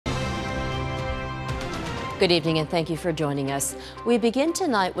Good evening and thank you for joining us. We begin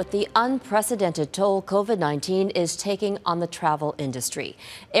tonight with the unprecedented toll COVID-19 is taking on the travel industry.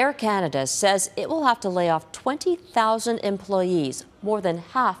 Air Canada says it will have to lay off 20,000 employees, more than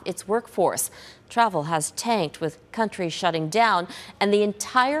half its workforce. Travel has tanked with countries shutting down, and the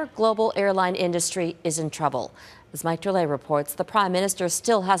entire global airline industry is in trouble. As Mike Drolet reports, the Prime Minister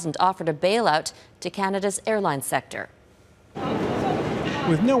still hasn't offered a bailout to Canada's airline sector.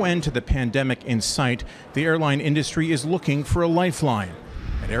 With no end to the pandemic in sight, the airline industry is looking for a lifeline.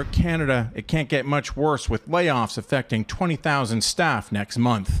 At Air Canada, it can't get much worse, with layoffs affecting 20,000 staff next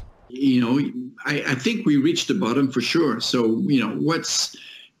month. I think we reached the bottom for sure. So,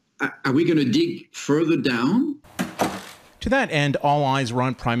 are we going to dig further down? To that end, all eyes were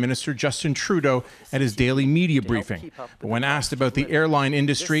on Prime Minister Justin Trudeau at his daily media briefing. But when asked about the airline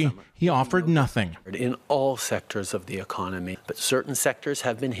industry, he offered nothing. In all sectors of the economy, but certain sectors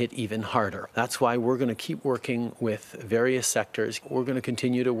have been hit even harder. That's why we're going to keep working with various sectors. We're going to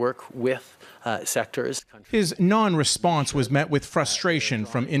continue to work with sectors. His non-response was met with frustration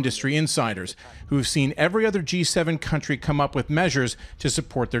from industry insiders who have seen every other G7 country come up with measures to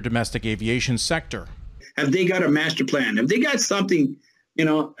support their domestic aviation sector. Have they got a master plan? Have they got something,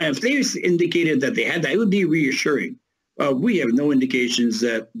 if they indicated that they had that, it would be reassuring. We have no indications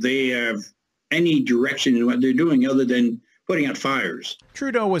that they have any direction in what they're doing other than putting out fires.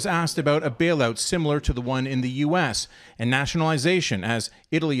 Trudeau was asked about a bailout similar to the one in the U.S. and nationalization, as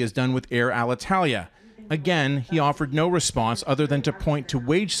Italy has done with Air Alitalia. Again, he offered no response other than to point to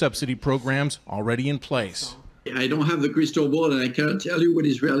wage subsidy programs already in place. I don't have the crystal ball and I cannot tell you what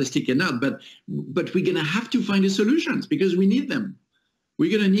is realistic or not, but we're going to have to find the solutions because we need them. We're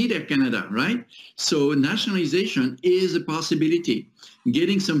going to need Air Canada, right? So nationalization is a possibility.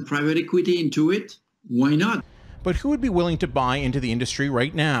 Getting some private equity into it, why not? But who would be willing to buy into the industry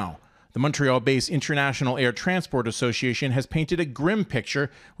right now? The Montreal-based International Air Transport Association has painted a grim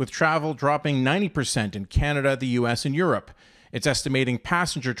picture, with travel dropping 90% in Canada, the U.S., and Europe. It's estimating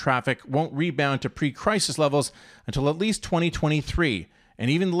passenger traffic won't rebound to pre-crisis levels until at least 2023,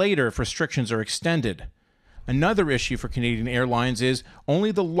 and even later if restrictions are extended. Another issue for Canadian Airlines is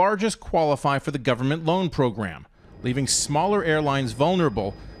only the largest qualify for the government loan program, leaving smaller airlines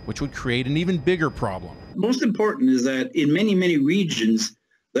vulnerable, which would create an even bigger problem. Most important is that in many, many regions,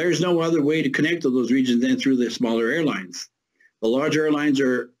 there's no other way to connect to those regions than through the smaller airlines. The large airlines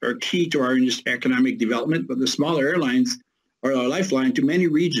are key to our economic development, but the smaller airlines are a lifeline to many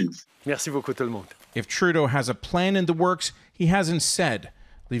regions. Merci beaucoup tout le monde. If Trudeau has a plan in the works, he hasn't said,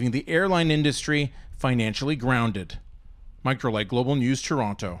 leaving the airline industry financially grounded. Mike Drolet, Global News,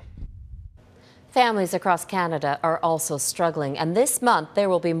 Toronto. Families across Canada are also struggling, and this month there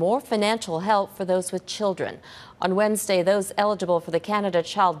will be more financial help for those with children. On Wednesday, those eligible for the Canada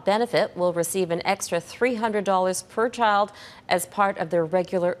Child Benefit will receive an extra $300 per child as part of their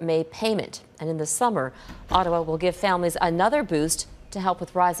regular May payment. And in the summer, Ottawa will give families another boost to help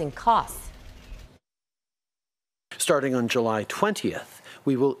with rising costs. Starting on July 20th,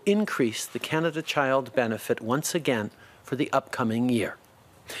 we will increase the Canada Child Benefit once again for the upcoming year.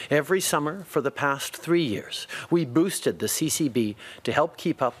 Every summer for the past 3 years, we boosted the CCB to help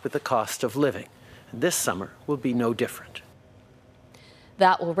keep up with the cost of living. This summer will be no different.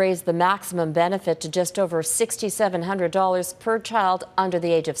 That will raise the maximum benefit to just over $6,700 per child under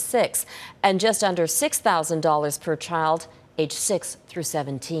the age of 6 and just under $6,000 per child aged 6 through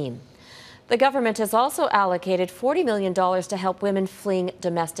 17. The government has also allocated $40 million to help women fleeing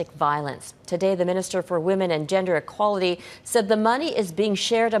domestic violence. Today, the Minister for Women and Gender Equality said the money is being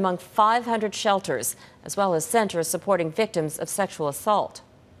shared among 500 shelters, as well as centers supporting victims of sexual assault.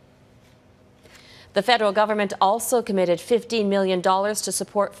 The federal government also committed $15 million to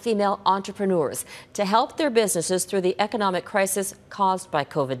support female entrepreneurs to help their businesses through the economic crisis caused by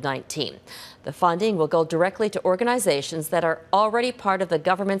COVID-19. The funding will go directly to organizations that are already part of the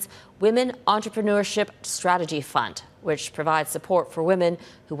government's Women Entrepreneurship Strategy Fund, which provides support for women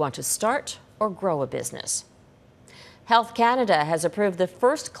who want to start or grow a business. Health Canada has approved the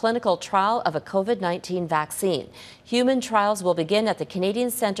first clinical trial of a COVID-19 vaccine. Human trials will begin at the Canadian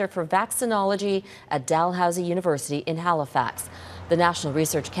Centre for Vaccinology at Dalhousie University in Halifax. The National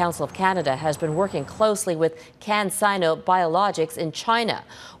Research Council of Canada has been working closely with CanSino Biologics in China,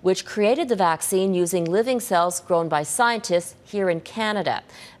 which created the vaccine using living cells grown by scientists here in Canada.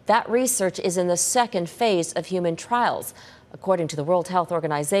 That research is in the second phase of human trials. According to the World Health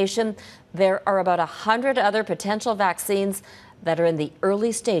Organization, there are about 100 other potential vaccines that are in the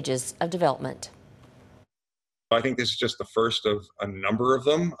early stages of development. I think this is just the first of a number of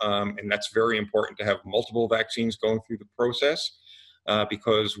them, and that's very important to have multiple vaccines going through the process.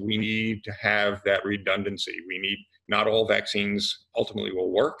 because we need to have that redundancy. Not all vaccines ultimately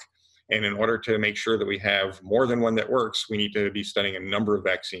will work. And in order to make sure that we have more than one that works, we need to be studying a number of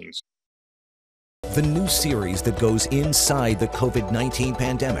vaccines. The new series that goes inside the COVID-19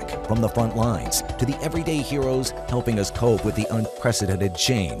 pandemic, from the front lines to the everyday heroes helping us cope with the unprecedented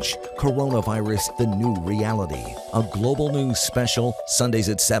change. Coronavirus, the new reality. A Global News special, Sundays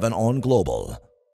at 7 on Global.